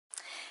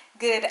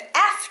Good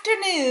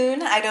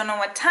afternoon. I don't know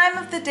what time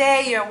of the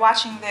day you're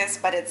watching this,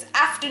 but it's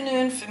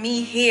afternoon for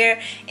me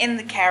here in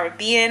the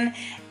Caribbean.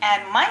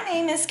 And my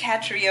name is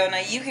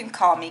Catriona. You can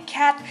call me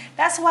Cat.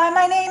 That's why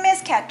my name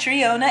is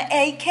Catriona,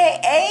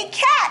 aka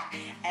Cat.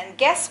 And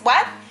guess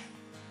what?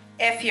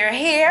 If you're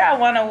here, I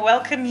want to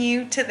welcome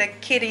you to the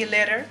kitty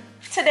litter.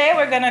 Today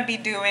we're going to be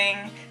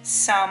doing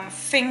some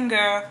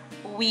finger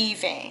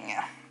weaving.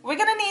 We're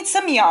going to need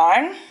some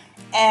yarn,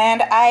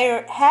 and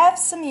I have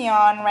some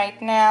yarn right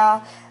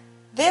now.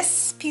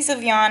 This piece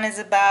of yarn is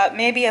about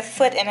maybe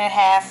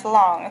 1.5 feet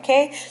long,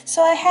 okay?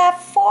 So I have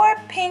 4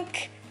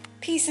 pink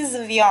pieces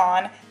of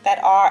yarn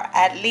that are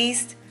at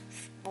least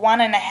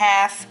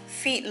 1.5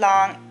 feet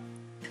long.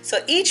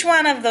 So each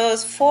one of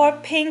those 4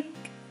 pink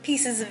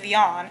pieces of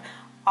yarn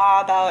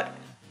are about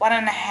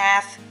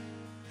 1.5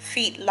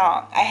 feet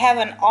long. I have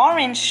an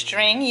orange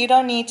string. You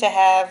don't need to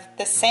have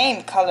the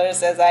same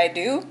colors as I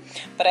do,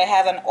 but I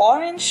have an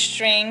orange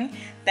string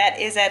that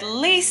is at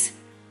least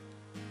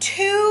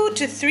 2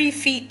 to 3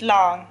 feet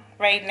long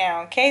right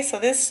now, okay? So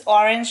this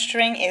orange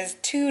string is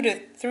 2 to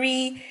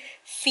 3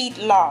 feet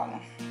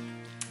long.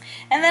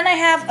 And then I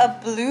have a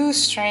blue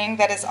string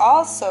that is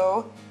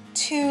also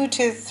 2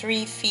 to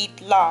 3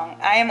 feet long.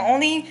 I am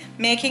only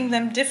making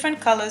them different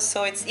colors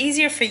so it's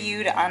easier for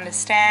you to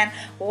understand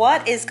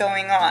what is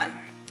going on.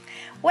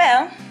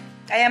 Well,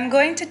 I am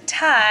going to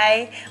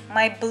tie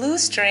my blue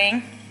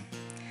string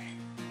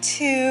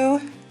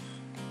to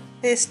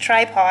this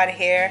tripod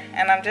here,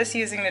 and I'm just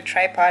using the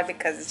tripod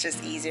because it's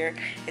just easier.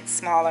 It's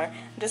smaller.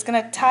 I'm just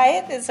gonna tie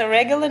it. It's a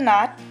regular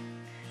knot.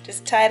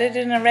 Just tied it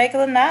in a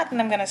regular knot,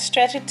 and I'm gonna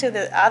stretch it to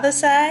the other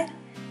side,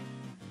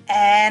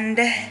 and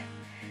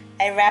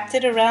I wrapped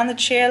it around the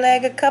chair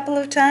leg a couple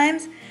of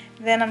times.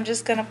 Then I'm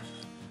just gonna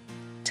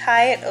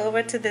tie it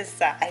over to this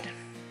side.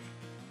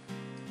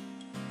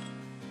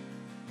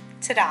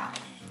 Ta-da!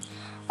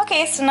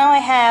 Okay, so now I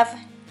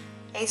have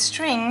a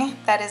string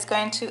that is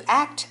going to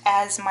act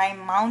as my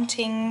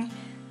mounting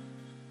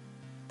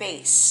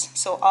base.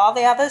 So all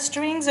the other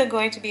strings are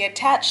going to be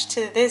attached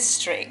to this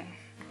string.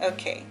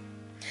 Okay.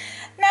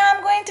 Now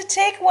I'm going to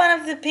take one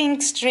of the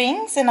pink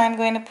strings and I'm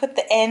going to put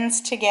the ends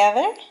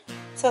together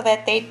so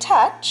that they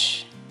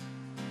touch.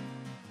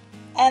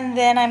 And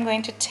then I'm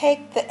going to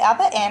take the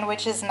other end,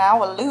 which is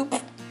now a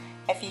loop.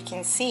 If you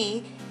can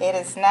see, it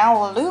is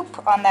now a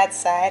loop on that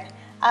side.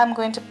 I'm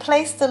going to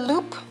place the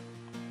loop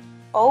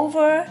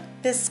over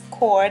this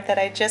cord that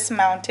I just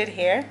mounted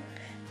here,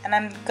 and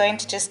I'm going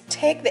to just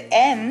take the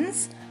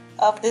ends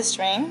of the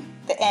string,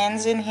 the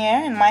ends in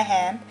here in my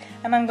hand,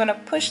 and I'm going to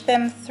push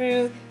them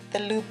through the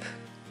loop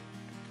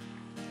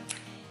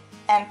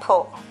and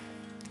pull.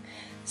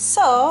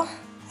 So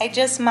I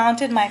just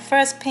mounted my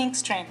first pink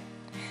string.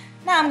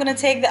 Now I'm going to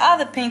take the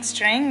other pink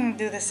string and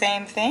do the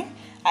same thing.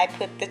 I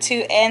put the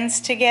 2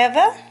 ends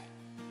together.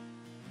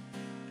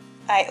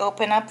 I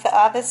open up the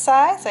other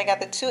side, so I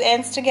got the 2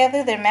 ends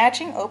together, they're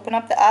matching. Open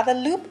up the other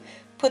loop,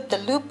 put the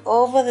loop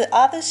over the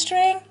other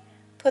string,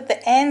 put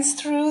the ends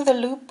through the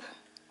loop,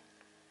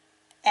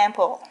 and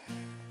pull.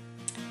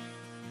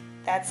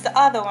 That's the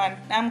other one.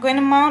 Now I'm going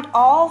to mount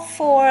all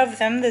 4 of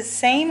them the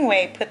same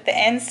way. Put the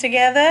ends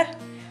together,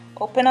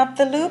 open up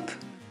the loop,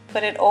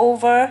 put it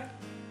over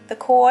the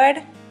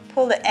cord,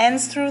 pull the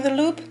ends through the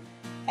loop,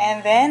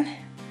 and then,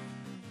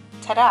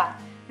 ta-da!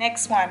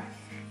 Next one.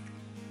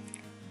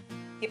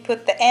 You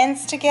put the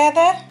ends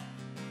together.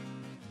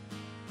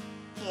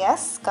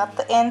 Yes, got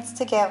the ends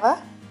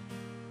together.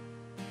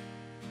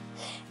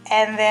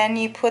 And then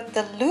you put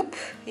the loop,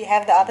 you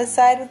have the other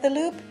side with the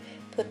loop,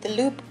 put the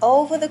loop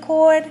over the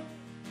cord,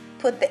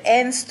 put the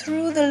ends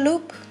through the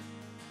loop,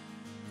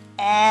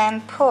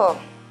 and pull.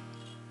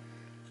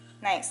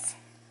 Nice.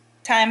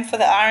 Time for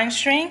the orange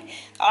string.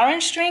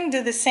 Orange string,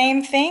 do the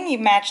same thing. You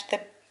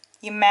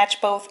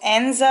match both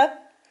ends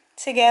up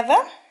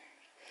together.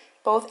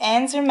 Both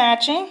ends are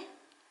matching.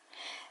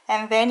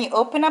 And then you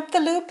open up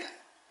the loop,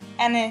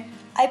 and then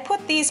I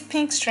put these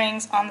pink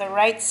strings on the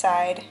right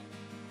side.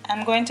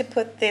 I'm going to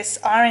put this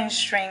orange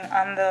string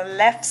on the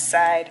left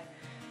side.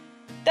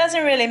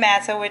 Doesn't really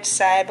matter which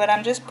side, but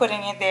I'm just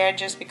putting it there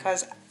just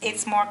because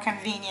it's more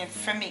convenient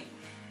for me.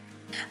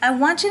 I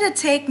want you to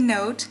take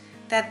note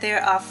that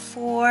there are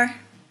 4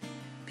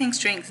 pink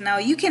strings. Now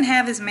you can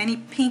have as many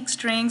pink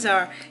strings,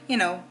 or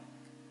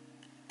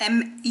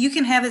and you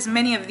can have as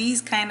many of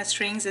these kind of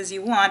strings as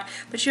you want,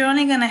 but you're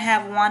only going to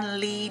have 1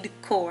 lead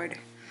cord.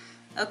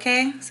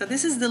 Okay, so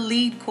this is the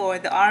lead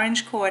cord, the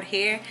orange cord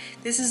here.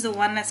 This is the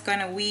one that's going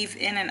to weave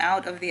in and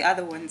out of the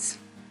other ones.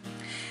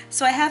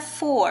 So I have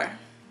 4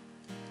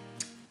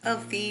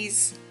 of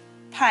these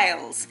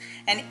piles,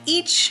 and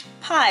each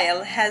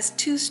pile has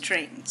 2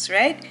 strings,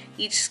 right?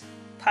 Each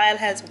pile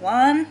has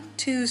 1,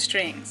 2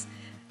 strings.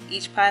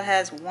 Each pile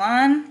has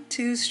 1,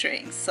 2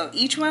 strings. So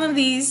each one of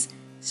these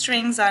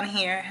strings on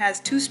here has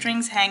 2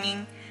 strings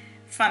hanging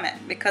from it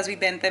because we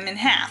bent them in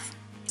half.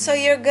 So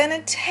you're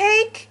gonna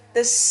take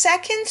the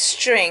second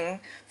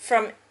string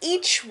from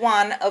each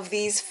one of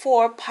these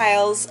 4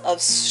 piles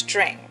of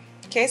string.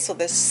 Okay, so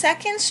the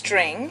second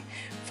string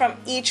from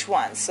each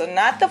one. So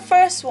not the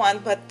first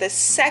one, but the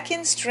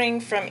second string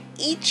from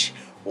each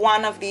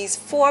one of these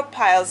 4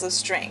 piles of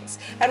strings.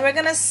 And we're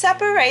going to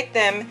separate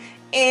them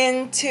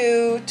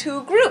into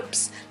 2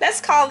 groups. Let's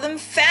call them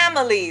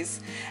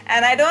families.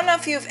 And I don't know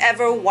if you've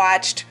ever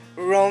watched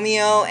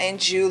Romeo and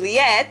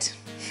Juliet,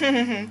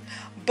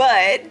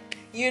 but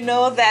you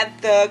know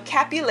that the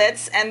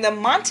Capulets and the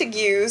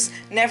Montagues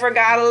never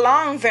got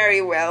along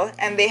very well,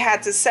 and they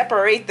had to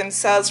separate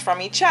themselves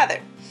from each other.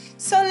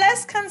 So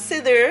let's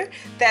consider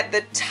that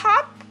the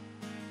top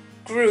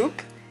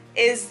group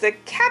is the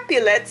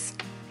Capulets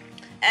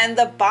and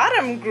the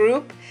bottom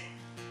group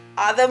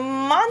are the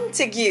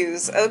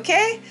Montagues,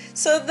 okay?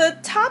 So the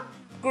top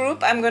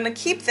group, I'm going to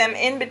keep them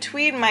in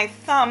between my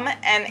thumb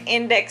and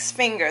index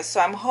finger. So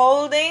I'm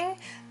holding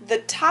the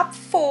top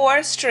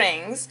 4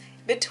 strings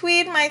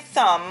between my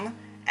thumb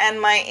and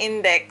my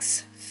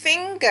index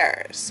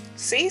fingers.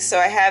 See, so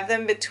I have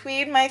them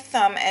between my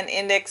thumb and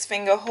index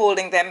finger,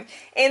 holding them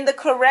in the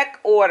correct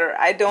order.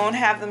 I don't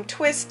have them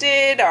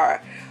twisted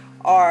or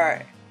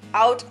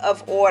out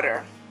of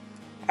order.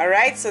 All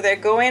right, so they're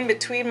going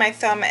between my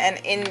thumb and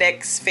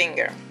index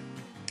finger.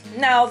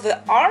 Now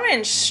the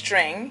orange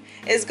string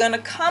is going to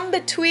come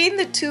between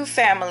the 2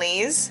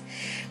 families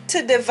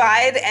to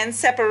divide and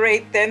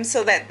separate them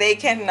so that they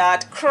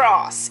cannot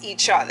cross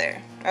each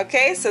other.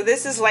 Okay, so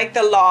this is like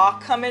the law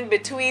coming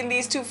between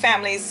these 2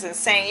 families and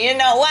saying, you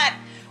know what?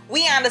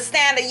 We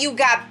understand that you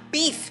got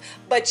beef,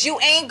 but you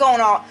ain't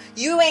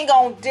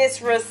gonna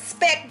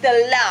disrespect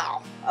the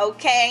law,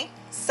 okay?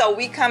 So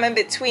we come in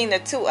between the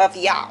 2 of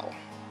y'all.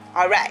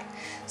 All right,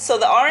 so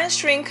the orange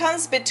string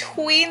comes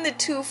between the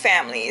 2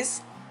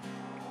 families.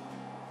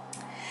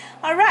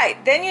 All right,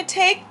 then you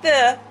take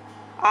the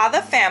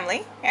other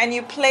family and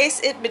you place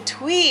it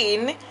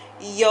between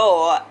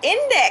your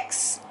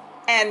index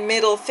and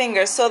middle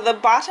finger. So the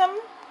bottom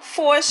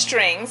 4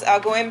 strings are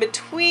going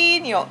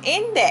between your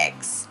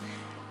index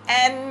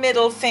and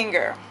middle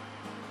finger.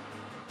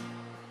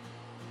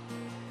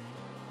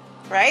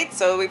 Right?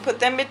 So we put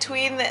them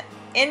between the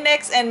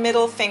index and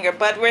middle finger,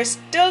 but we're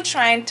still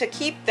trying to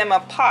keep them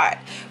apart.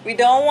 We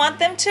don't want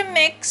them to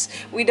mix.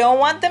 We don't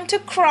want them to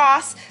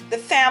cross. The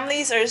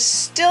families are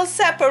still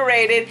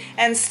separated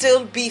and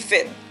still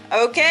beefing.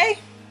 Okay?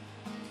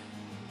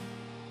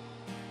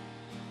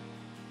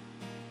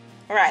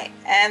 Right,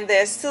 and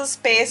there's still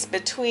space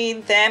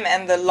between them,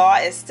 and the law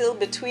is still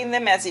between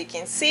them. As you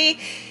can see,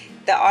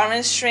 the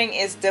orange string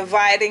is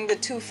dividing the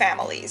 2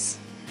 families.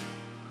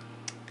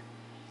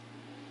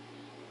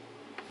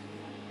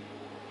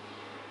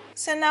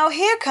 So now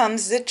here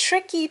comes the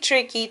tricky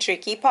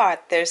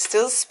part. There's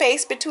still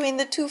space between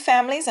the 2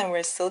 families, and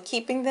we're still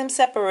keeping them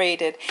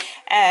separated.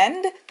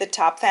 And the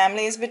top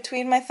family is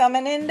between my thumb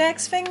and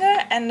index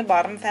finger, and the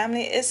bottom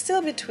family is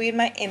still between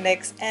my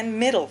index and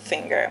middle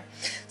finger.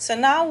 So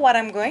now what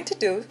I'm going to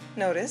do,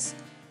 notice,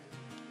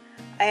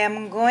 I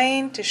am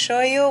going to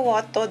show you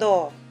what to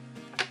do.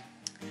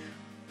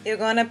 You're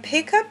going to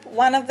pick up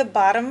one of the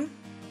bottom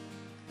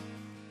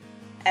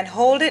and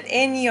hold it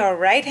in your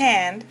right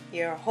hand.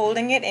 You're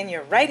holding it in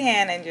your right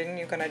hand, and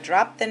you're going to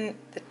drop the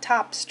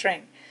top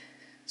string.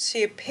 So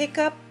you're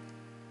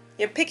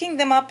picking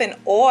them up in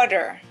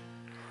order.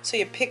 So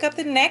you pick up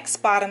the next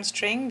bottom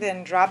string,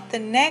 then drop the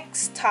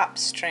next top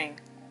string.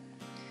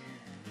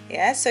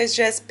 Yeah, so it's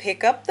just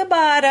pick up the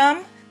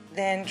bottom,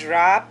 then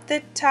drop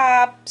the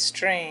top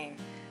string.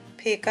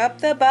 Pick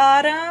up the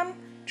bottom,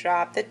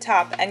 drop the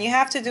top. And you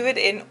have to do it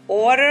in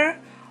order,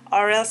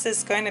 or else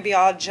it's going to be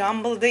all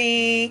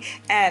jumbledy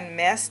and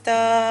messed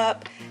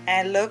up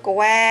and look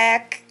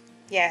whack.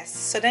 Yes,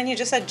 so then you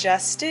just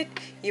adjust it.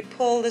 You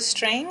pull the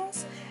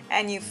strings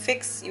and you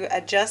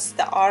adjust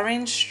the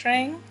orange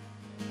string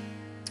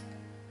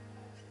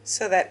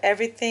so that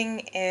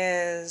everything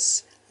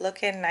is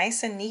looking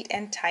nice and neat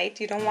and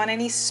tight. You don't want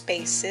any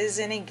spaces,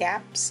 any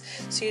gaps.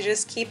 So you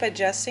just keep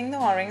adjusting the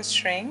orange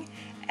string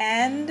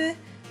and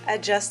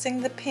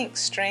adjusting the pink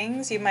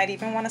strings. You might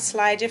even want to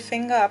slide your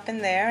finger up in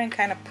there and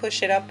kind of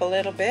push it up a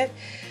little bit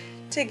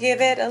to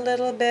give it a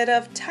little bit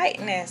of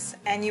tightness,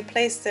 and you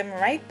place them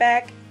right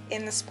back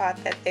in the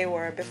spot that they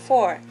were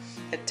before.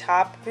 The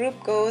top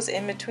group goes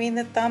in between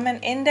the thumb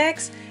and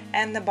index,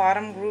 and the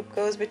bottom group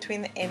goes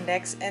between the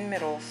index and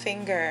middle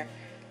finger.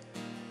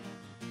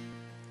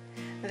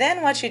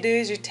 Then what you do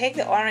is you take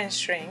the orange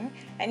string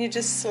and you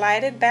just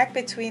slide it back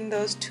between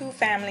those 2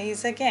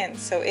 families again.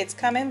 So it's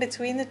coming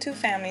between the 2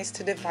 families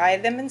to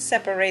divide them and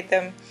separate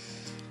them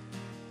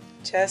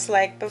just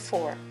like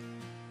before.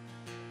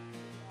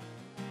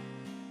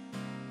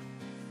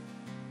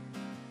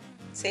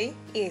 See?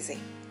 Easy.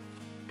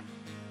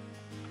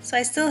 So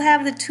I still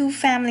have the 2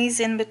 families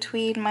in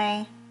between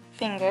my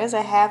fingers.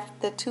 I have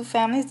the 2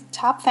 families. The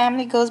top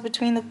family goes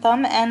between the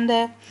thumb and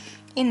the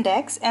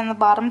index, and the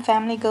bottom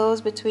family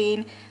goes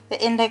between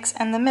the index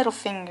and the middle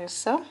fingers.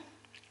 So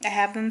I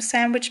have them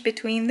sandwiched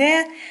between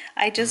there.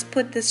 I just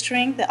put the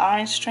string, the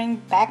orange string,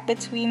 back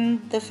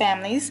between the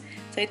families,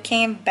 so it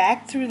came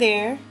back through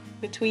there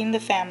between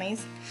the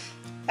families,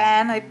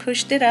 and I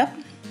pushed it up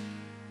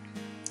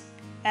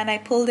and I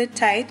pulled it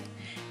tight,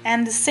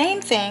 And the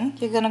same thing,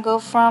 you're gonna go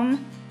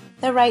from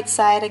the right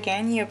side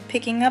again. You're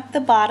picking up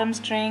the bottom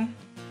string,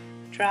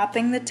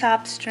 dropping the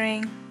top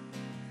string,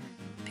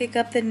 pick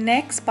up the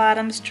next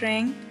bottom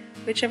string,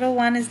 whichever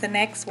one is the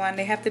next one.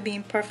 They have to be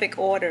in perfect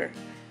order.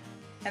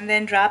 And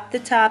then drop the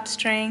top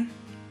string,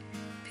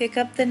 pick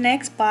up the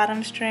next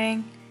bottom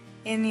string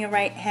in your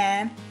right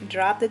hand,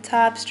 drop the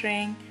top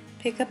string,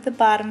 pick up the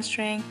bottom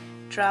string,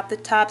 drop the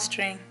top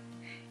string.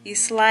 You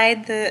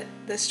slide the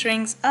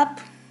strings up.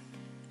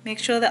 Make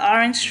sure the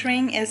orange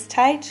string is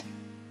tight.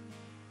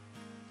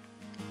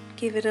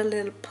 Give it a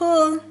little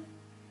pull.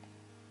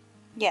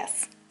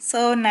 Yes.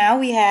 So now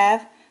we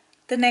have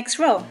the next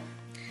row.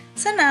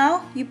 So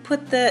now you pull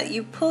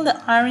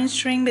the orange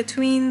string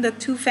between the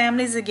two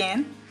families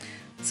again.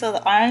 So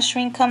the orange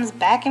string comes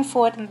back and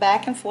forth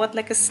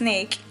like a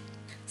snake.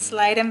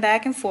 Slide them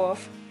back and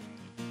forth.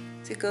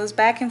 So it goes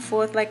back and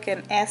forth like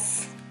an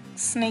S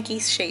snaky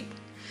shape.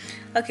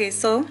 Okay,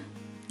 so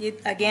you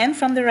again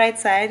from the right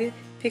side,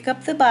 pick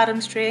up the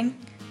bottom string,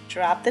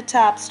 drop the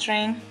top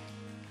string,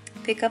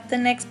 pick up the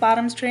next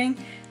bottom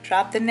string,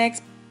 drop the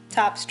next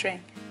top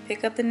string,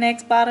 pick up the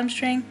next bottom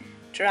string,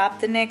 drop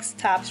the next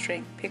top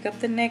string, pick up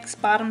the next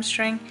bottom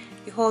string.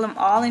 You hold them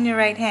all in your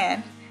right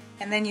hand,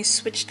 and then you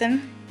switch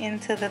them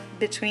into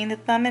between the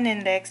thumb and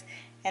index,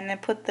 and then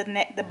put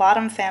the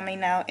bottom family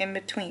now in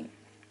between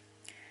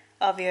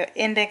of your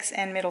index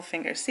and middle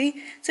finger.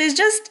 See? So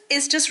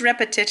it's just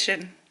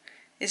repetition.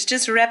 It's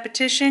just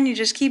repetition. You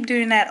just keep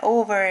doing that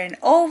over and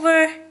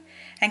over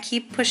and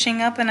keep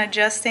pushing up and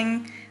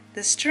adjusting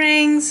the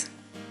strings.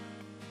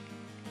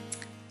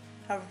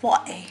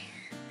 Alright.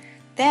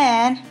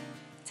 Then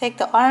take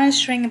the orange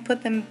string and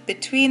put them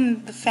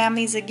between the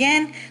families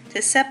again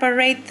to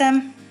separate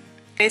them.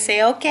 They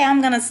say, okay,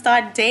 I'm gonna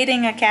start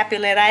dating a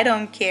Capulet. I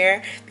don't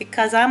care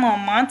because I'm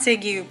on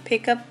Montague.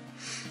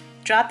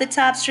 Drop the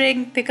top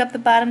string, pick up the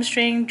bottom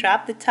string,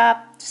 drop the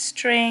top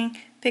string,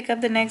 pick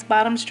up the next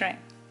bottom string.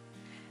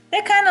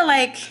 They're kind of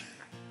like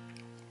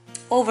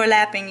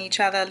overlapping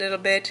each other a little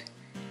bit.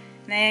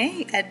 Now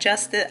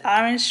adjust the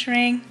orange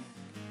string,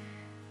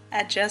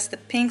 adjust the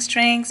pink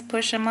strings,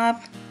 push them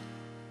up.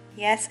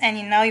 Yes,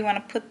 and now you want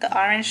to put the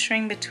orange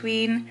string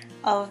between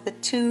of the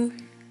two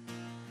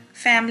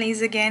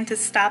families again to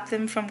stop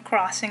them from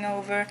crossing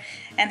over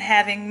and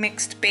having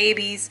mixed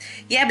babies.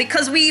 Yeah,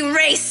 because we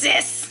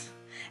racist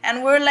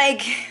and we're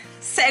like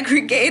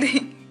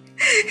segregating.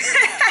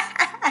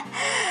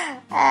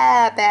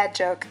 Bad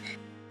joke.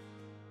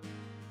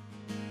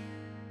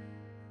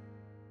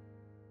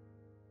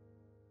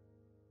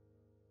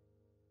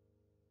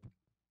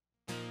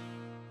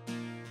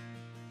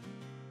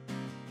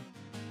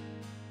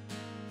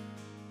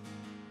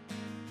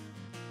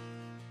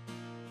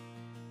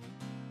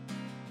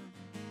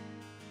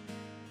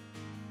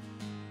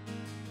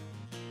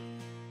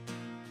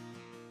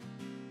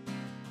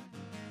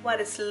 What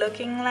it's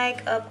looking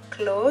like up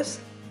close.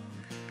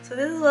 So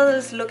this is what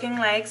it's looking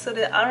like. So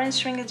the orange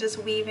string is just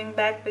weaving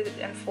back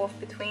and forth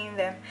between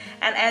them,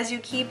 and as you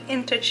keep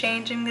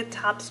interchanging the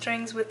top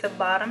strings with the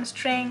bottom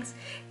strings,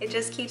 it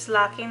just keeps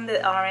locking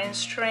the orange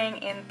string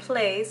in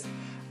place,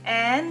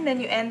 and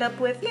then you end up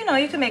with, you know,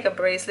 you can make a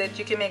bracelet,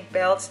 you can make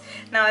belts.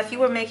 Now if you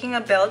were making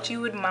a belt,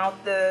 you would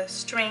mount the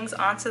strings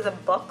onto the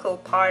buckle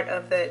part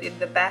of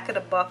the back of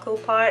the buckle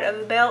part of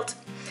the belt,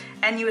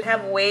 and you would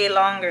have way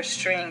longer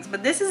strings.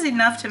 But this is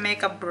enough to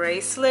make a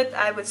bracelet,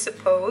 I would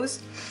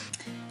suppose.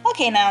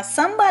 Okay, now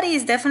somebody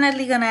is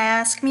definitely gonna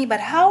ask me, but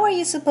how are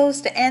you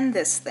supposed to end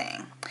this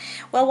thing?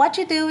 Well, what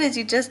you do is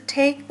you just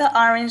take the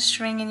orange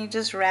string and you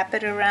just wrap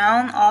it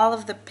around all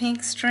of the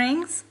pink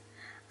strings.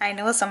 I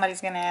know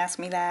somebody's gonna ask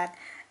me that.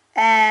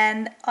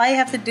 And all you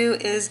have to do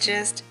is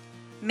just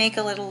make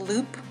a little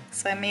loop.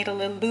 So I made a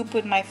little loop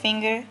with my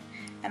finger,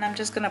 and I'm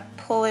just gonna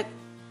pull it.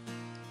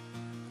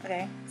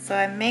 Okay, so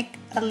I make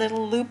a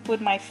little loop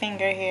with my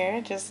finger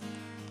here, just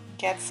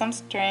get some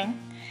string,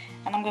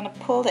 and I'm gonna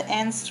pull the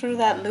ends through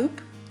that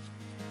loop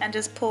and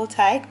just pull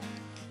tight.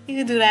 You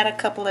can do that a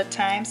couple of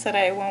times so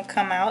that it won't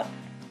come out.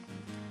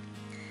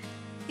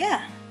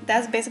 Yeah,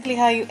 that's basically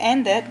how you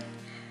end it.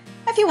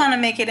 If you want to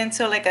make it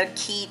into like a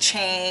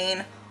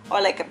keychain or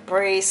like a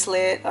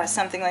bracelet or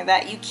something like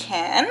that, you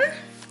can.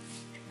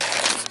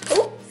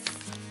 Ooh.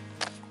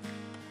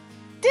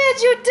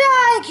 Did you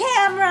die,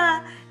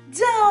 camera?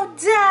 Don't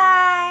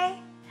die.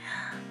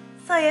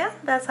 So yeah,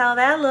 that's how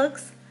that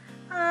looks.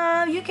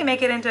 You can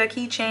make it into a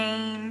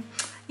keychain.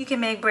 You can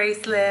make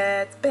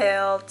bracelets,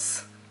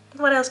 belts.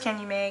 What else can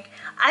you make?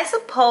 I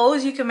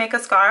suppose you can make a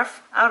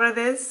scarf out of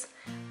this.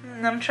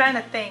 I'm trying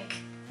to think.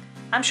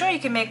 I'm sure you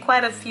can make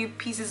quite a few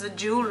pieces of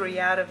jewelry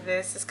out of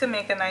this. This could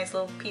make a nice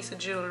little piece of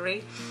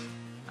jewelry.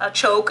 A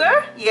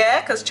choker?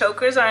 Yeah, because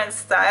chokers are in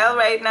style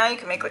right now. You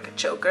can make like a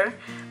choker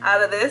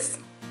out of this.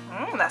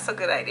 That's a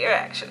good idea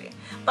actually.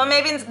 But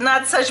maybe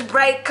not such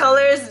bright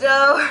colors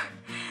though.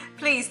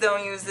 Please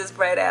don't use this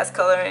bright ass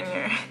color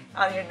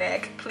on your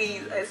neck.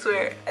 Please, I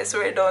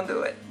swear, don't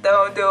do it.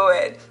 Don't do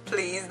it.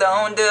 Please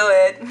don't do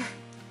it.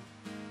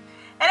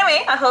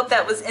 Anyway, I hope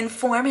that was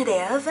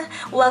informative.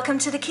 Welcome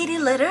to the kitty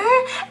litter,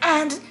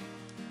 and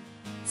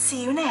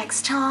See you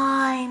next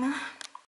time.